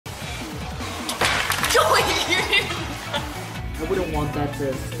I wouldn't want that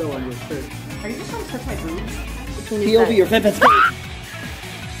to spill on your shirt. Are you just trying to touch my boobs? POV, your fanfan's face!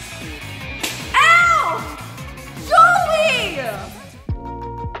 Ow! Joey!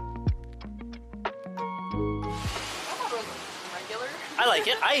 I like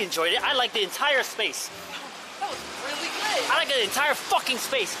it. I enjoyed it. I like the entire space. That was really good. I like the entire fucking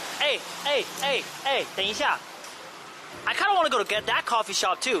space. Hey, 等一下. I kind of want to go to get that coffee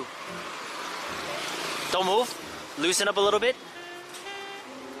shop too. Don't move. Loosen up a little bit.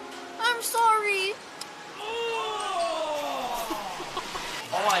 I'm sorry.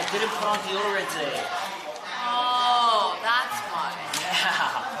 Oh, I didn't put on deodorant today. Oh, that's why.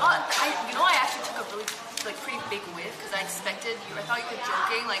 Yeah. I actually took a really pretty big whiff because I expected you. I thought you were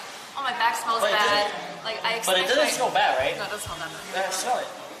joking. Like, oh, my back smells bad. Like I expected. But it doesn't smell bad, right? No, it doesn't smell that bad. Yeah, smell it.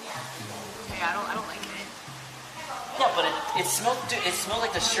 Okay, I don't like it. Yeah, but it smelled. Dude, it smelled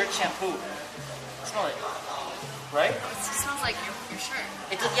like the shirt shampoo. Smell it. Right? It just smells like your shirt.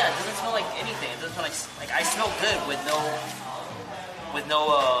 It does. Yeah, it doesn't smell like anything. It doesn't smell like I smell good with no. I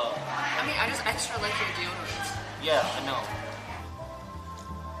mean, I just extra like your deodorant. Yeah, I know.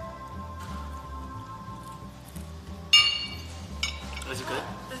 Is it good?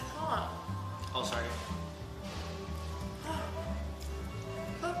 It's hot. Oh, sorry.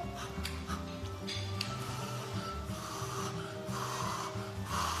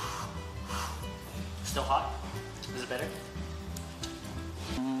 Still hot? Is it better?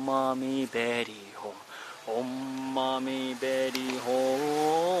 Mommy Betty home. Oh, mommy Betty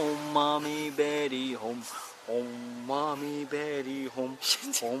home. Mommy Betty home. Oh, mommy Betty home.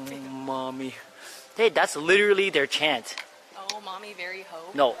 Oh, mommy. Hey, that's literally their chant. Oh, mommy very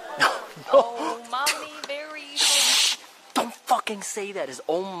ho. No. Oh, mommy very ho. Don't fucking say that. It's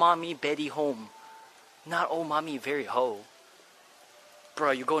oh, mommy Betty home. Not oh, mommy very ho.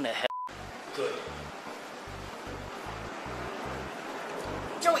 Bro, you're going to hell. Good.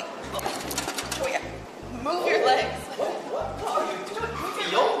 Joey, move your legs. What are you doing?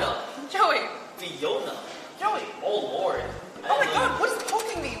 Fiona. Joey. Fiona. Joey. Oh, Lord. Oh my God, what is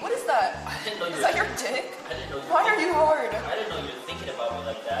poking me? What is that? I didn't know you Is that your dick? I didn't know you Why are you hard? I didn't know you were thinking about me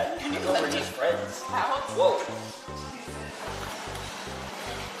like that. Can you I thought let we're me just friends. out? Whoa.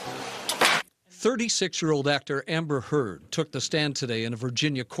 36-year-old actor Amber Heard took the stand today in a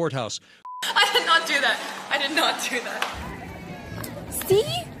Virginia courthouse. I did not do that. I did not do that.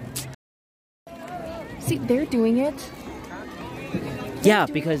 See, they're doing it. Yeah,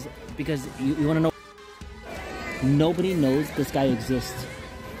 because you want to know. Nobody knows this guy exists.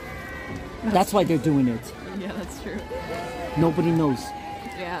 That's why they're doing it. Yeah, that's true. Nobody knows.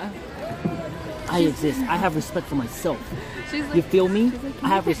 Yeah. I exist. I have respect for myself. She's like, You feel me? like, I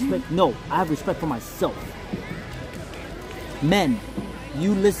have respect. No, I have respect for myself. Men,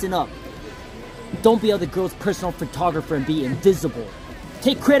 you listen up. Don't be other girl's personal photographer and be invisible.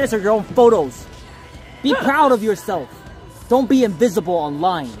 Take credit for your own photos. Be proud of yourself. Don't be invisible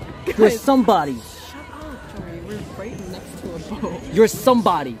online. You're somebody. Shut up, Joey. We're right next to a boat. You're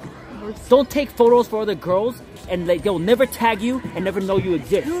somebody. Don't take photos for other girls and they'll never tag you and never know you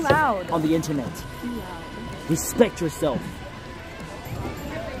exist. Too loud. On the internet. Too loud. Respect yourself.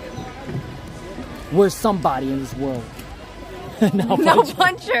 We're somebody in this world. No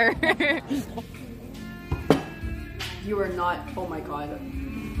puncher. You are not. Oh my God.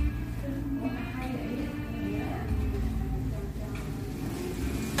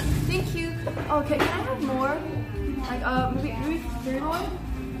 Thank you. Okay, can I have more? Like, maybe 3 more?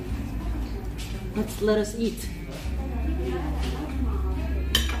 Let us eat.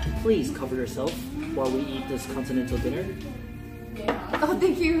 Please cover yourself while we eat this continental dinner. Oh,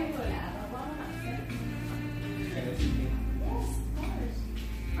 thank you.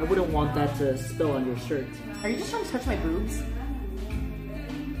 I wouldn't want that to spill on your shirt. Are you just trying to touch my boobs?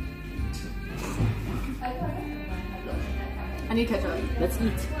 I need ketchup. Let's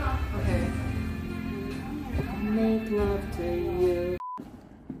eat. Okay. Make love to you.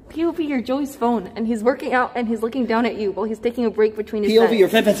 POV, your Joey's phone, and he's working out and he's looking down at you while he's taking a break between his POV, your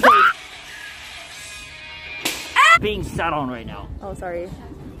sets. fanfan's being sat on right now. Oh, sorry.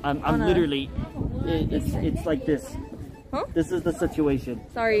 I'm literally. It's like this. Huh? This is the situation.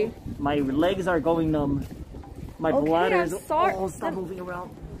 Sorry. My legs are going numb. My bladder is. I'm sorry. Oh, stop moving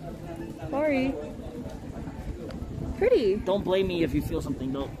around. Sorry. Pretty. Don't blame me if you feel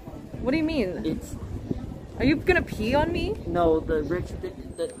something though. What do you mean? It's. Are you gonna pee on me? No,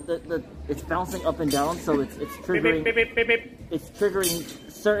 it's bouncing up and down, so it's triggering. It's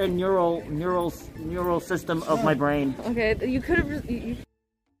triggering certain neural system of my brain. Okay, you could have. You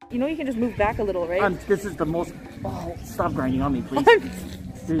know you can just move back a little, right? This is the most. Oh, stop grinding on me, please.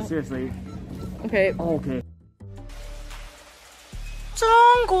 Seriously. Okay. Oh, okay. 中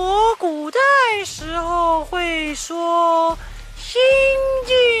国古代时候会说心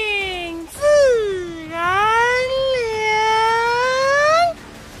静自然凉。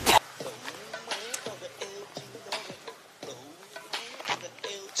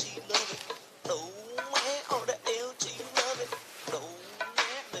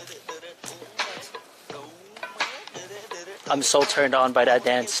I'm so turned on by that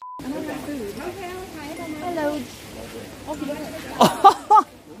dance.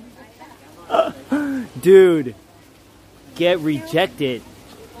 Dude, get rejected.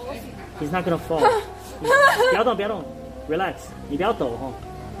 He's not gonna fall. 不要动，不要动 ，relax， 你不要抖哈，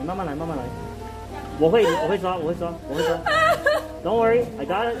你慢慢来，慢慢来。我会抓。Don't worry, I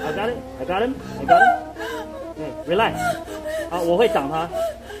got it. Okay, relax. 好，我会挡他。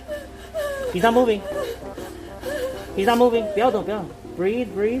He's not moving. 不要动。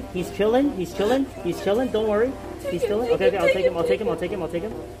Breathe. He's chilling. Don't worry. He's chilling. Okay, I'll take him.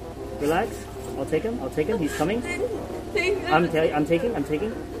 Relax. I'll take him. He's coming. I'm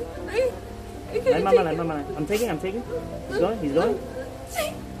taking.慢慢来。I'm taking. He's going.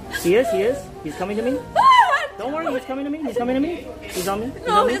 He is. He's coming to me. Don't worry, he's coming to me. He's on me.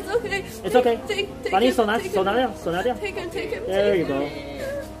 No, it's okay. It's okay. 把你手拿掉。 Take him. There you go.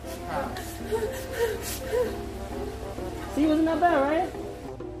 See, wasn't that bad, right?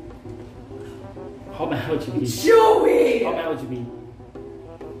 How mad would you be? Joey! How mad would you be?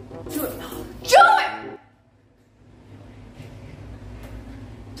 Joey!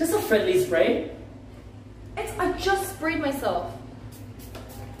 Just a friendly spray. I just sprayed myself.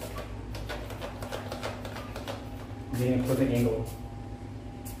 Getting a perfect angle.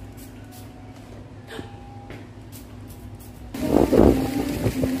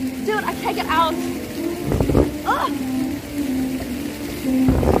 Dude, I can't get out. Ugh.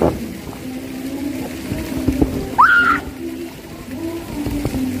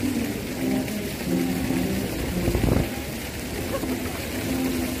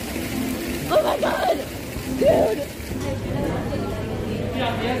 Oh my god! Dude!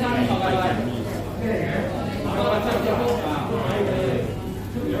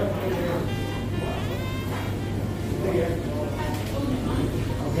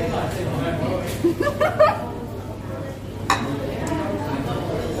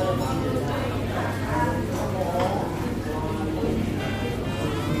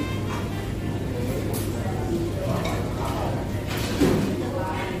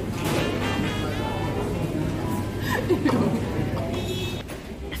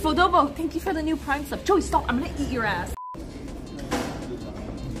 Fodobo, thank you for the new Prime sub. Joey, stop! I'm gonna eat your ass. I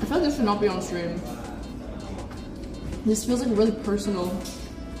feel like this should not be on stream. This feels like a really personal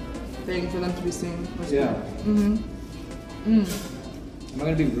thing for them to be seeing. Yeah. Mm-hmm. Am I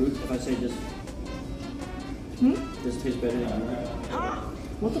gonna be rude if I say this? This tastes better than you?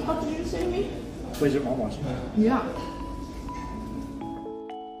 What the fuck did you say to me? Wait, is your mom watching? Yeah.